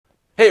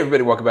Hey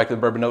everybody, welcome back to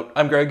the Bourbon Note.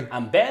 I'm Greg.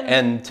 I'm Ben.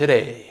 And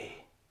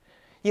today,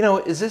 you know,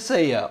 is this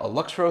a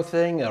Luxro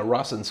thing, a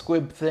Ross and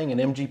Squibb thing, an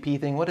MGP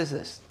thing? What is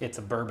this? It's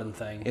a bourbon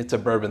thing. It's a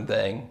bourbon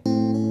thing.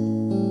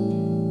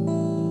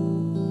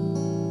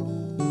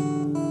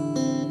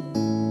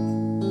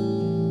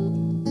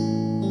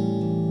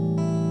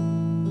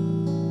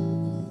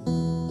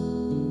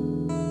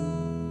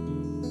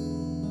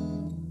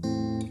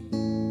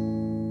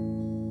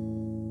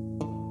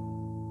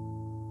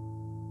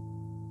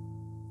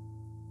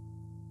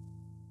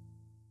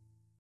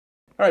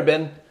 All right,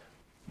 Ben,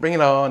 bring it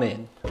on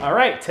in. All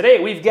right, today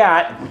we've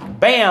got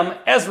BAM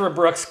Ezra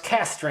Brooks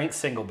Cask Strength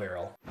Single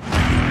Barrel.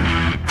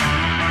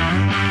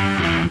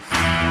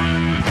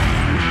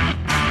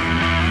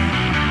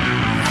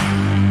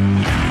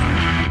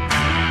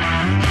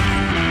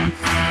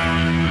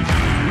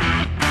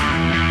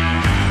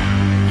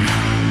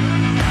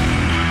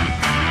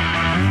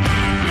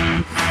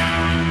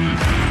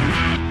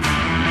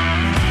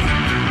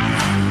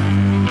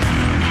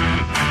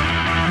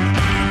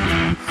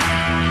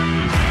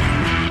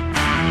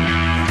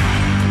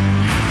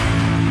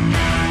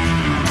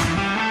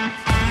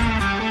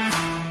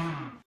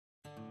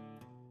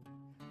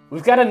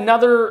 We've got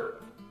another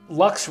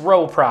Lux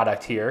Row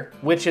product here,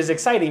 which is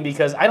exciting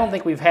because I don't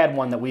think we've had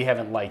one that we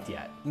haven't liked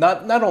yet.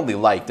 Not only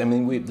liked, I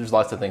mean, there's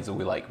lots of things that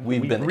we like.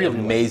 We've been really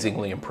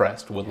amazingly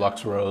impressed with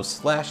Lux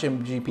Rows /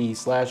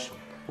 MGP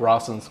 /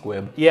 Ross and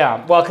Squibb.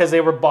 Yeah, well, because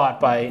they were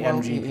bought by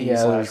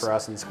MGP /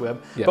 Ross and Squibb.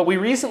 Yeah. But we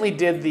recently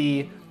did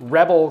the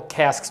Rebel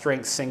Cask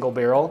Strength Single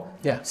Barrel.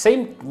 Yeah.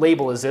 Same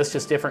label as this,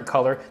 just different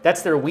color.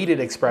 That's their weeded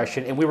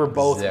expression, and we were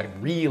both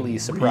really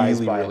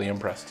surprised by it. Really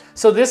impressed.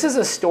 So this is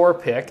a store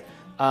pick.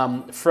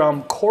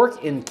 From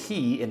Cork and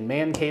Key in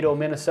Mankato,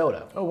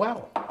 Minnesota. Oh,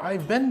 wow.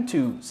 I've been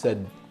to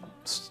said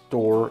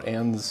store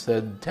and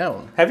said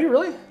town. Have you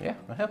really? Yeah,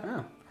 I have.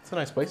 Oh. It's a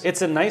nice place.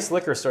 It's a nice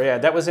liquor store, yeah.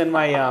 That was in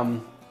my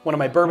one of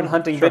my bourbon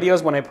hunting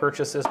videos when I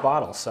purchased this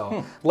bottle.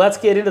 So let's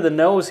get into the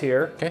nose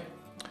here. Okay.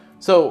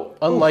 So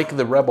unlike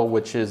the Rebel,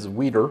 which is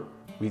weeder,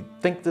 we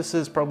think this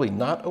is probably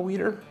not a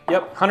weeder.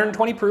 Yep,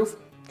 120 proof.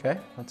 Okay,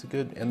 that's a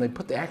good. And they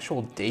put the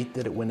actual date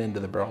that it went into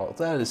the barrel.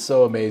 That is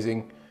so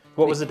amazing.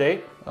 What was the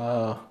date?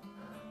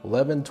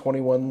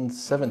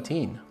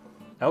 11/21/17.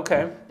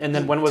 Okay, and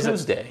then when was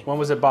Tuesday. When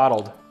was it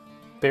bottled?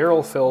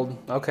 Barrel filled.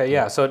 Okay,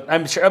 yeah. So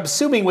I'm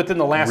assuming within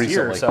the last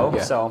year or so.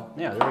 Yeah. So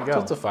yeah, there we go. So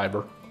it's a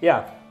fiber.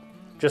 Yeah,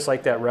 just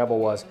like that Rebel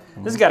was.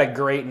 This has got a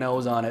great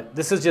nose on it.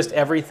 This is just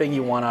everything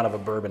you want out of a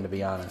bourbon, to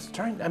be honest.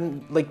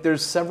 Like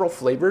there's several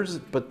flavors,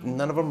 but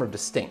none of them are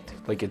distinct.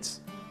 Like it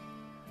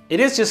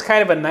is just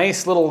kind of a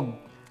nice little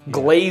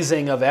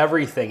glazing of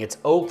everything. It's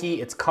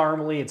oaky, it's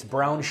caramely, it's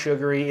brown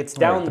sugary, it's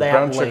down that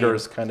lane. The brown sugar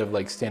is kind of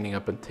like standing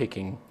up and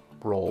taking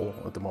roll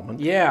at the moment.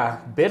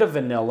 Yeah, bit of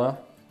vanilla.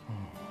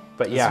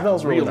 But yeah, it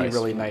smells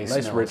really nice.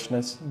 Nice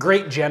richness.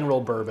 Great general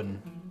bourbon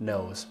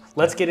nose.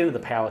 Let's get into the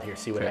palate here,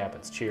 see what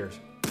happens. Cheers.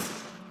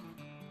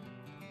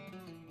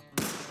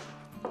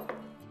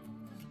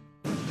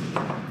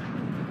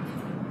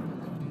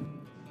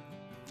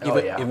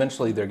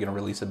 Eventually they're going to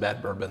release a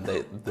bad bourbon.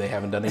 They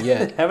haven't done it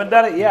yet. Haven't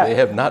done it yet. They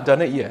have not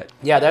done it yet.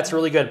 Yeah, that's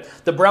really good.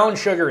 The brown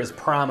sugar is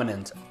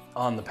prominent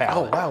on the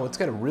palate. Oh, wow. It's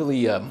got a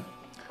really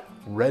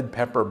red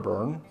pepper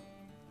burn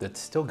that's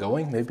still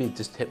going. Maybe it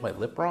just hit my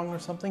lip wrong or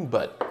something,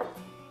 but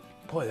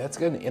boy, that's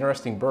got an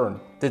interesting burn.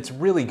 That's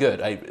really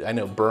good. I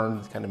know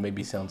burn kind of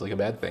maybe sounds like a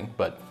bad thing,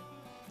 but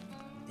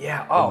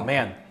yeah, oh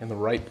man. In the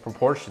right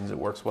proportions, it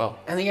works well.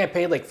 I think I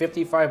paid like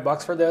 55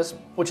 bucks for this,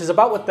 which is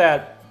about what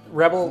that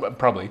Rebel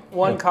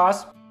one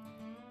cost.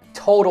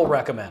 Total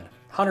recommend,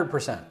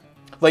 100%.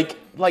 Like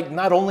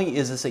not only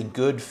is this a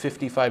good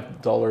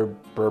 $55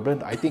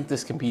 bourbon, I think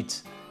this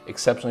competes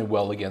exceptionally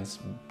well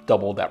against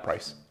double that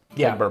price.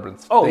 Yeah,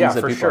 bourbons. Oh Things yeah,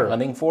 that for people sure. are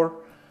hunting for,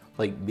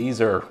 like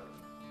they're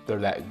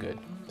that good.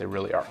 They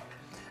really are.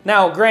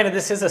 Now, granted,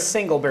 this is a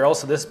single barrel,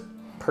 so this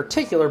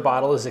particular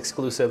bottle is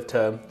exclusive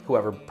to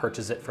whoever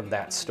purchases it from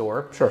that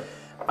store. Sure.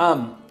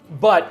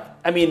 But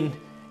I mean,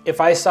 if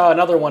I saw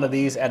another one of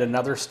these at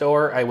another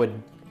store, I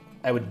would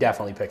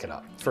definitely pick it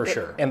up, for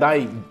sure. And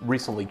I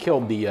recently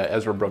killed the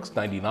Ezra Brooks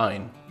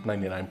 99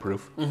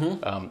 proof,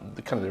 kind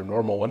of their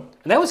normal one.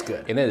 And that was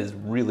good. And it is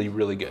really,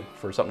 really good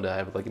for something to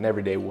have like an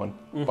everyday one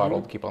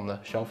bottle to keep on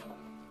the shelf.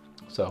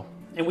 So.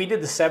 And we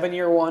did the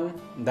 7-year one.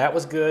 That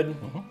was good.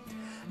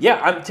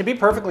 Yeah, to be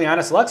perfectly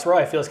honest, Lux Row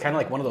I feel is kind of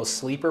like one of those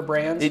sleeper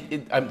brands.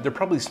 They're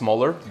probably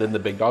smaller than the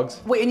big dogs.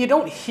 Wait, and you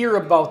don't hear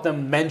about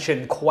them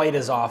mentioned quite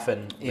as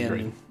often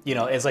in, you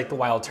know, as like the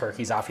Wild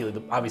Turkeys,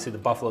 obviously the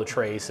Buffalo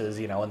Traces,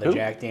 you know, and the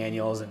Jack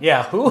Daniels, and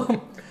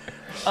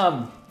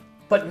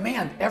but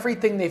man,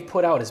 everything they've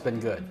put out has been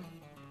good.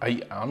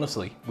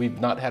 Honestly, we've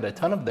not had a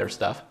ton of their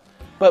stuff,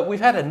 but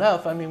we've had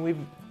enough. I mean,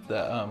 we've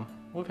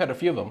had a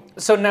few of them.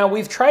 So now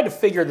we've tried to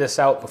figure this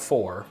out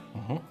before.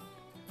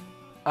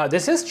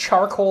 This is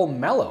charcoal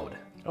mellowed.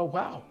 Oh,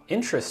 wow.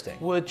 Interesting.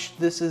 Which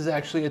this is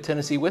actually a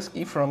Tennessee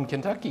whiskey from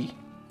Kentucky.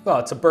 Well,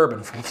 it's a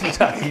bourbon from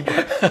Kentucky,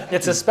 but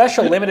it's a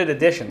special limited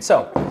edition.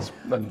 So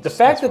the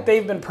fact that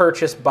they've been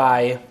purchased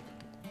by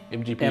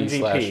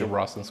MGP. /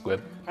 Ross and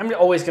Squibb. I'm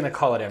always going to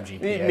call it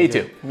MGP.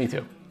 Me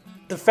too.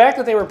 The fact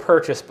that they were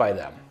purchased by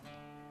them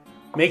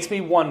makes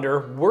me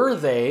wonder, were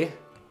they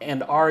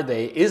and are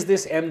they, is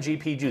this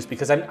MGP juice?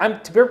 Because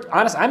to be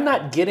honest, I'm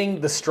not getting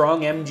the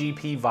strong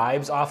MGP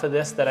vibes off of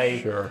this that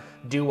I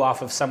do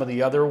off of some of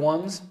the other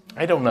ones.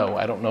 I don't know.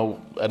 I don't know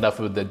enough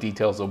of the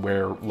details of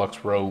where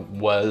Lux Row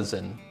was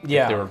and if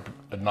they were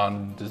a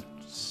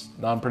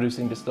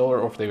non-producing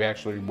distiller or if they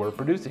actually were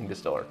producing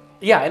distiller.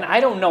 Yeah, and I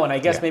don't know, and I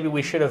guess maybe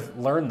we should have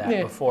learned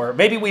that before.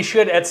 Maybe we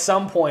should, at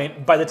some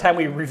point, by the time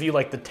we review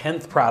like the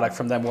 10th product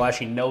from them, we'll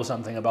actually know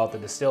something about the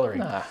distillery.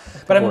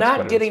 But I'm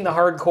not getting the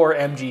hardcore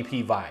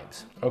MGP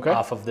vibes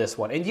off of this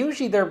one. And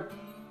usually they're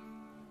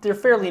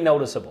fairly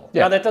noticeable.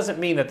 Now, that doesn't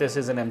mean that this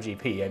is an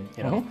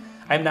MGP.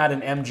 I'm not an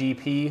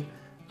MGP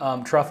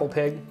truffle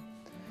pig,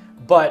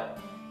 but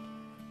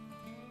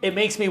it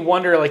makes me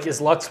wonder, like, is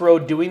Lux Row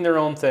doing their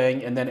own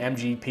thing and then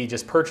MGP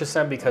just purchased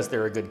them because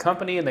they're a good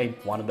company and they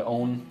wanted to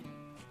own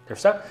their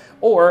stuff?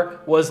 Or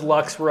was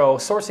Lux Row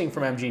sourcing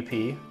from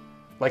MGP,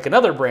 like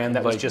another brand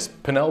that was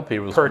just Penelope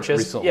was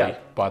purchased? Recently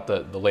bought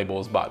the label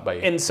was bought by.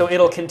 And so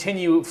it'll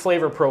continue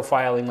flavor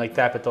profiling like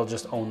that, but they'll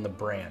just own the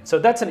brand. So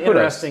that's an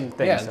interesting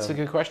thing. Yeah, it's a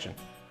good question.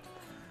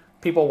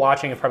 People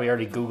watching have probably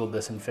already Googled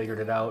this and figured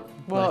it out.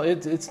 Well,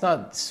 it's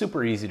not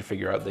super easy to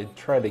figure out. They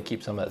try to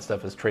keep some of that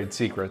stuff as trade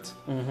secrets,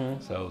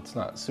 so it's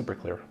not super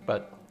clear.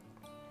 But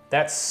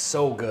that's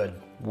so good.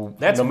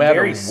 That's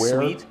very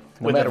sweet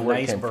with a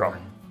nice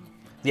burn.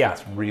 Yeah,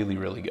 it's really,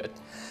 really good.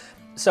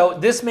 So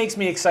this makes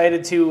me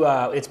excited to.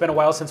 It's been a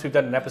while since we've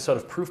done an episode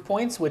of Proof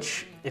Points,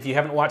 which if you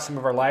haven't watched some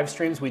of our live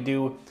streams, we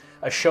do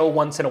a show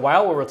once in a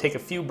while where we'll take a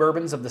few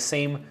bourbons of the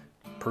same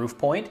proof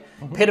point,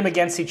 pit them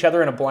against each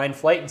other in a blind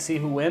flight and see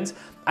who wins.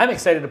 I'm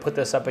excited to put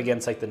this up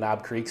against like the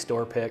Knob Creek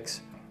store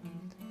picks.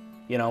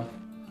 Knob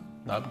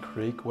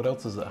Creek, what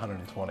else is at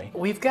 120?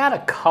 We've got a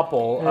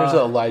couple. There's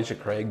an Elijah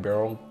Craig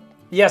barrel.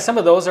 Yeah, some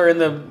of those are in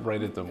the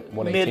right at the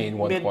 118,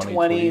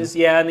 120. Mid-20s.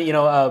 Yeah,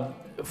 and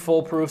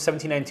full proof,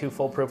 1792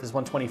 full proof is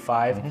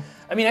 125.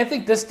 I mean, I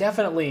think this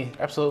definitely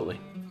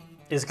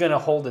is going to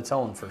hold its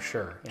own for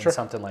sure in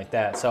something like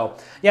that. So,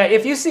 yeah,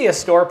 if you see a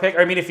store pick,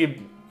 or I mean, if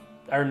you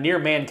are near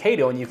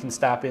Mankato and you can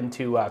stop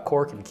into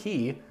Cork and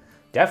Key,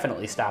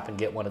 definitely stop and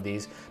get one of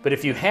these. But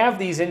if you have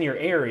these in your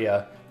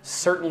area,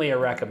 certainly I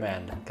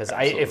recommend. Because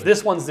if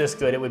this one's this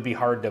good, it would be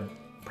hard to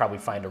probably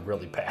find a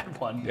really bad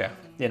one. Yeah.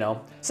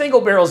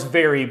 Single barrels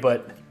vary,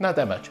 but not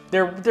that much.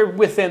 They're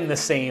within the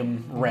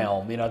same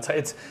realm.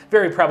 It's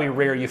very probably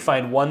rare you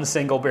find one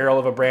single barrel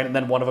of a brand and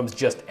then one of them's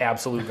just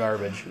absolute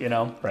garbage.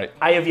 Right.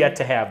 I have yet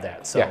to have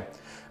that. So. Yeah.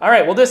 All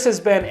right, well, this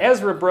has been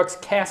Ezra Brooks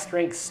Cask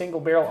Strength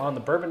Single Barrel on the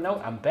Bourbon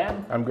Note. I'm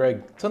Ben. I'm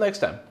Greg. Till next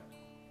time.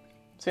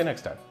 See you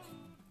next time.